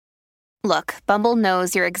Look, Bumble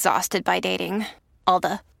knows you're exhausted by dating. All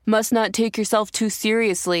the, must not take yourself too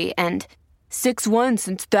seriously, and 6'1"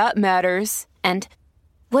 since that matters. And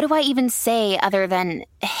what do I even say other than,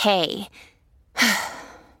 hey?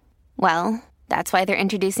 Well, that's why they're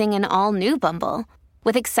introducing an all-new Bumble,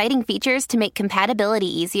 with exciting features to make compatibility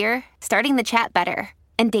easier, starting the chat better,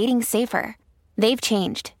 and dating safer. They've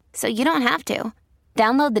changed, so you don't have to.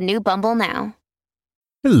 Download the new Bumble now.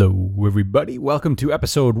 Hello, everybody. Welcome to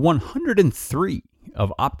episode 103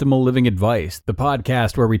 of Optimal Living Advice, the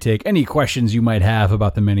podcast where we take any questions you might have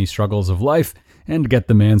about the many struggles of life and get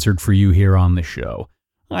them answered for you here on the show.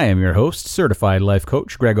 I am your host, certified life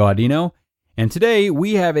coach Greg Audino, and today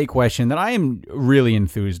we have a question that I am really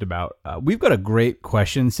enthused about. We've got a great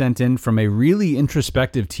question sent in from a really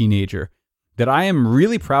introspective teenager that I am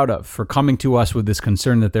really proud of for coming to us with this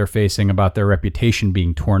concern that they're facing about their reputation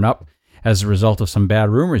being torn up as a result of some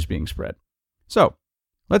bad rumors being spread. So,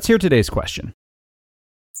 let's hear today's question.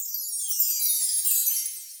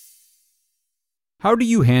 How do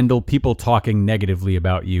you handle people talking negatively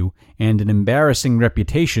about you and an embarrassing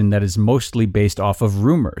reputation that is mostly based off of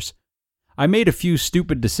rumors? I made a few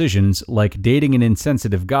stupid decisions, like dating an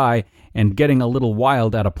insensitive guy and getting a little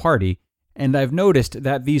wild at a party, and I've noticed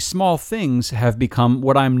that these small things have become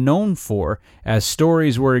what I'm known for as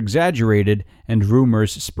stories were exaggerated and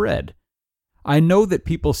rumors spread. I know that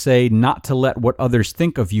people say not to let what others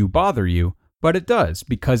think of you bother you, but it does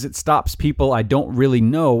because it stops people I don't really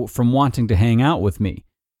know from wanting to hang out with me.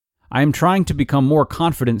 I am trying to become more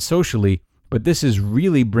confident socially, but this is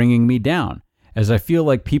really bringing me down, as I feel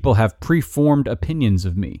like people have preformed opinions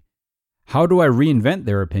of me. How do I reinvent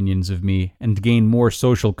their opinions of me and gain more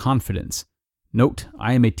social confidence? Note,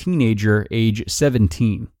 I am a teenager, age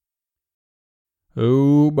 17.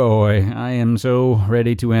 Oh boy, I am so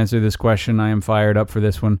ready to answer this question. I am fired up for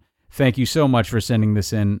this one. Thank you so much for sending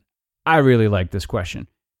this in. I really like this question.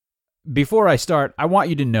 Before I start, I want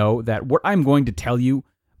you to know that what I'm going to tell you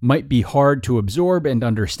might be hard to absorb and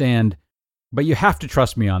understand, but you have to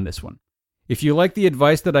trust me on this one. If you like the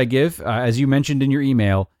advice that I give, as you mentioned in your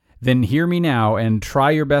email, then hear me now and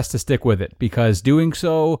try your best to stick with it, because doing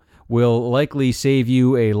so will likely save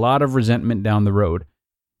you a lot of resentment down the road.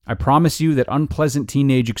 I promise you that unpleasant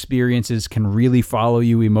teenage experiences can really follow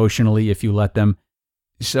you emotionally if you let them.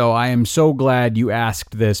 So I am so glad you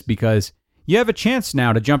asked this, because you have a chance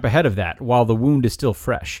now to jump ahead of that while the wound is still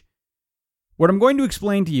fresh. What I'm going to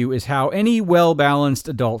explain to you is how any well-balanced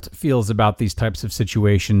adult feels about these types of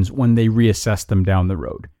situations when they reassess them down the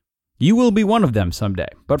road. You will be one of them someday,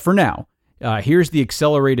 but for now, here's the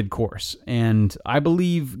accelerated course, and I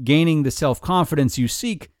believe gaining the self-confidence you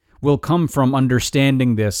seek will come from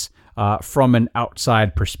understanding this from an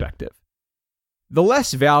outside perspective. The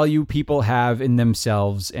less value people have in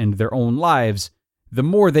themselves and their own lives, the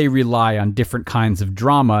more they rely on different kinds of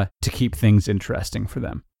drama to keep things interesting for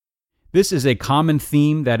them. This is a common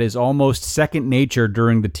theme that is almost second nature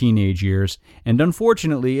during the teenage years, and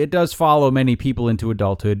unfortunately, it does follow many people into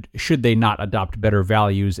adulthood should they not adopt better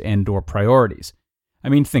values and/or priorities. I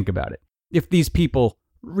mean, think about it. If these people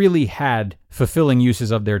really had fulfilling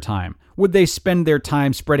uses of their time, would they spend their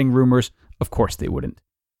time spreading rumors? Of course they wouldn't.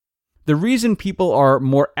 The reason people are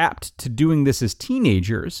more apt to doing this as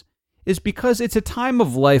teenagers is because it's a time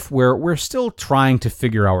of life where we're still trying to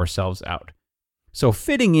figure ourselves out. So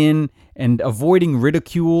fitting in and avoiding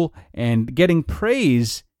ridicule and getting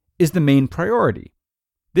praise is the main priority.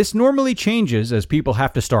 This normally changes as people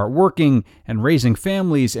have to start working and raising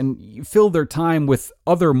families and fill their time with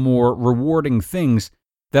other more rewarding things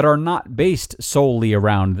that are not based solely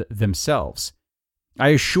around themselves. I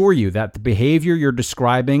assure you that the behavior you're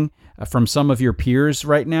describing from some of your peers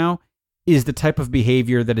right now is the type of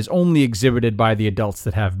behavior that is only exhibited by the adults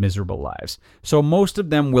that have miserable lives. So most of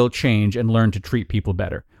them will change and learn to treat people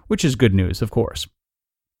better, which is good news, of course.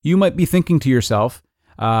 You might be thinking to yourself,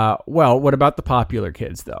 well, what about the popular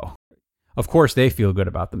kids, though? Of course they feel good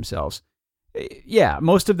about themselves. Yeah,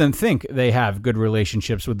 most of them think they have good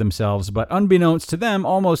relationships with themselves, but unbeknownst to them,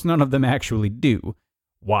 almost none of them actually do.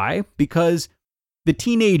 Why? Because the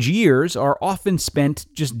teenage years are often spent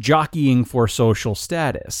just jockeying for social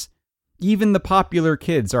status. Even the popular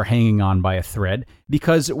kids are hanging on by a thread,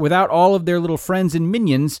 because without all of their little friends and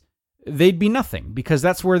minions, they'd be nothing, because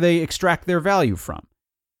that's where they extract their value from.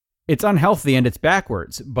 It's unhealthy and it's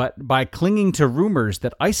backwards, but by clinging to rumors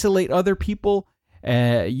that isolate other people,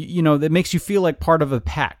 that makes you feel like part of a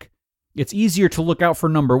pack. It's easier to look out for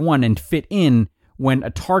number one and fit in when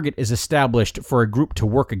a target is established for a group to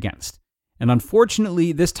work against. And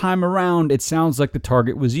unfortunately, this time around, it sounds like the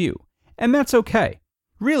target was you. And that's okay.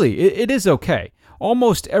 Really, it is okay.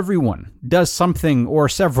 Almost everyone does something or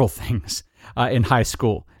several things in high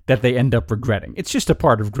school that they end up regretting. It's just a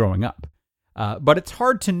part of growing up. But it's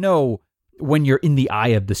hard to know when you're in the eye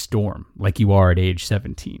of the storm, like you are at age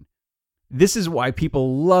 17. This is why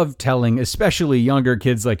people love telling, especially younger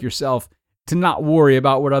kids like yourself, to not worry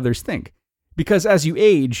about what others think. Because as you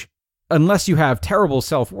age, unless you have terrible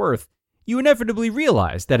self-worth, you inevitably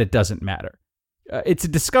realize that it doesn't matter. It's a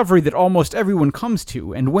discovery that almost everyone comes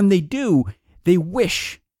to, and when they do, they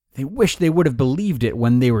wish they would have believed it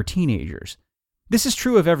when they were teenagers. This is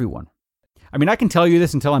true of everyone. I mean, I can tell you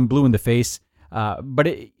this until I'm blue in the face, but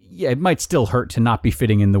it might still hurt to not be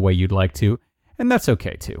fitting in the way you'd like to, and that's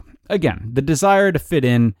okay too. Again, the desire to fit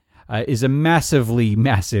in is a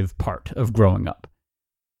massive part of growing up.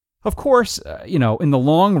 Of course, in the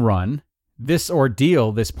long run, this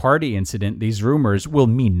ordeal, this party incident, these rumors will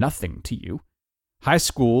mean nothing to you. High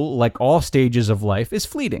school, like all stages of life, is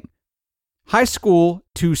fleeting. High school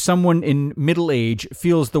to someone in middle age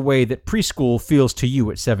feels the way that preschool feels to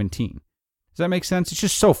you at 17. Does that make sense? It's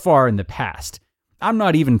just so far in the past. I'm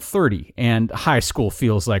not even 30, and high school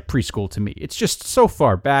feels like preschool to me. It's just so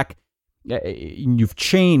far back. You've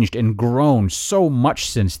changed and grown so much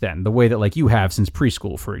since then, the way that like you have since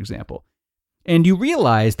preschool, for example. And you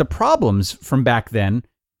realize the problems from back then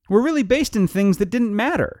were really based in things that didn't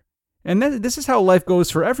matter. And this is how life goes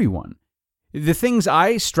for everyone. The things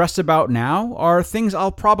I stress about now are things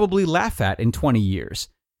I'll probably laugh at in 20 years.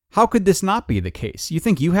 How could this not be the case? You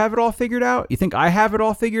think you have it all figured out? You think I have it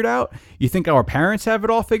all figured out? You think our parents have it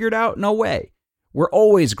all figured out? No way. We're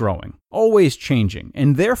always growing, always changing,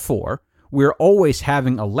 and therefore, we're always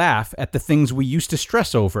having a laugh at the things we used to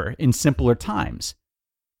stress over in simpler times.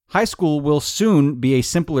 High school will soon be a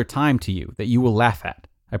simpler time to you that you will laugh at.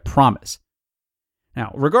 I promise.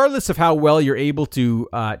 Now, regardless of how well you're able to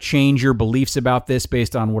change your beliefs about this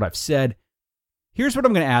based on what I've said, here's what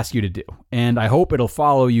I'm going to ask you to do, and I hope it'll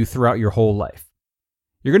follow you throughout your whole life.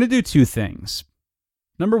 You're going to do two things.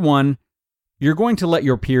 Number one, you're going to let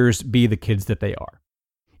your peers be the kids that they are.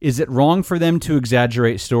 Is it wrong for them to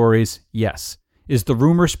exaggerate stories? Yes. Is the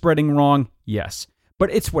rumor spreading wrong? Yes.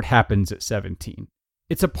 But it's what happens at 17.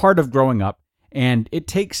 It's a part of growing up, and it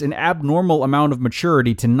takes an abnormal amount of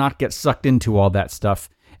maturity to not get sucked into all that stuff,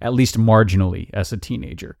 at least marginally, as a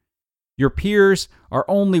teenager. Your peers are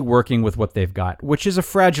only working with what they've got, which is a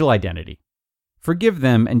fragile identity. Forgive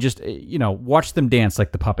them and just, watch them dance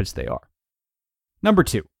like the puppets they are. Number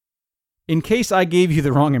two, in case I gave you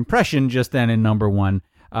the wrong impression just then in number one,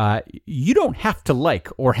 you don't have to like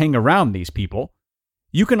or hang around these people.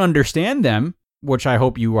 You can understand them, which I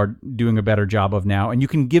hope you are doing a better job of now, and you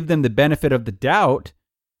can give them the benefit of the doubt,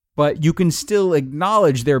 but you can still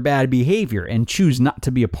acknowledge their bad behavior and choose not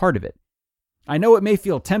to be a part of it. I know it may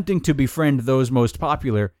feel tempting to befriend those most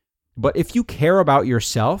popular, but if you care about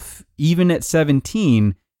yourself, even at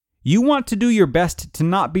 17, you want to do your best to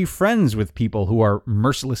not be friends with people who are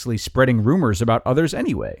mercilessly spreading rumors about others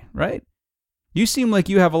anyway, right? You seem like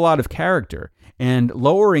you have a lot of character, and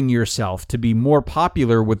lowering yourself to be more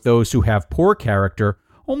popular with those who have poor character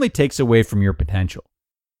only takes away from your potential.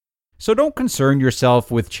 So don't concern yourself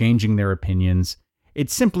with changing their opinions.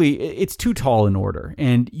 It's too tall an order,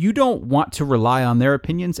 and you don't want to rely on their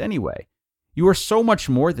opinions anyway. You are so much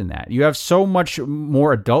more than that. You have so much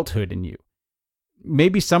more adulthood in you.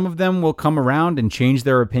 Maybe some of them will come around and change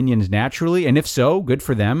their opinions naturally, and if so, good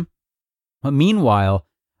for them. But meanwhile,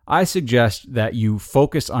 I suggest that you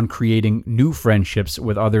focus on creating new friendships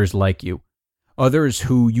with others like you, others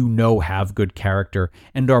who you know have good character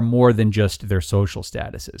and are more than just their social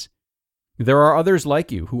statuses. There are others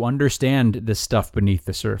like you who understand this stuff beneath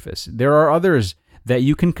the surface. There are others that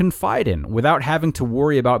you can confide in without having to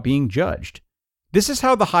worry about being judged. This is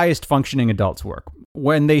how the highest functioning adults work.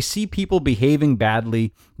 When they see people behaving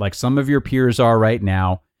badly, like some of your peers are right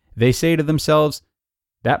now, they say to themselves,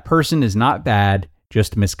 that person is not bad,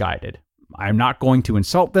 just misguided. I'm not going to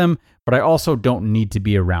insult them, but I also don't need to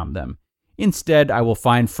be around them. Instead, I will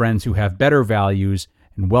find friends who have better values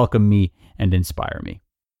and welcome me and inspire me.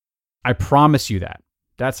 I promise you that.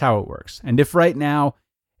 That's how it works. And if right now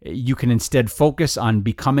you can instead focus on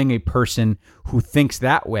becoming a person who thinks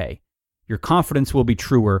that way, your confidence will be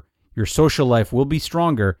truer, your social life will be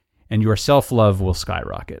stronger, and your self-love will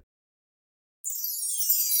skyrocket.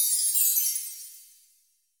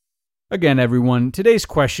 Again, everyone, today's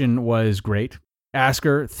question was great.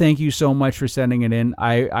 Asker, thank you so much for sending it in.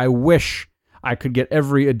 I wish I could get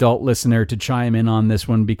every adult listener to chime in on this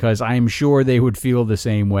one because I am sure they would feel the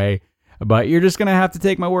same way. But you're just going to have to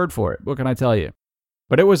take my word for it. What can I tell you?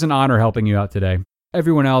 But it was an honor helping you out today.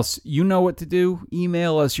 Everyone else, you know what to do.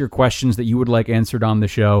 Email us your questions that you would like answered on the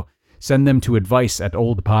show. send them to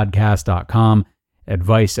advice@oldpodcast.com,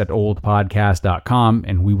 advice@oldpodcast.com,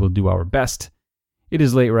 and we will do our best. It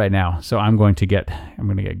is late right now, so I'm going to get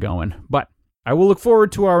going. But I will look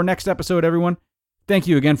forward to our next episode, everyone. Thank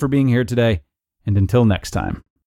you again for being here today, and until next time.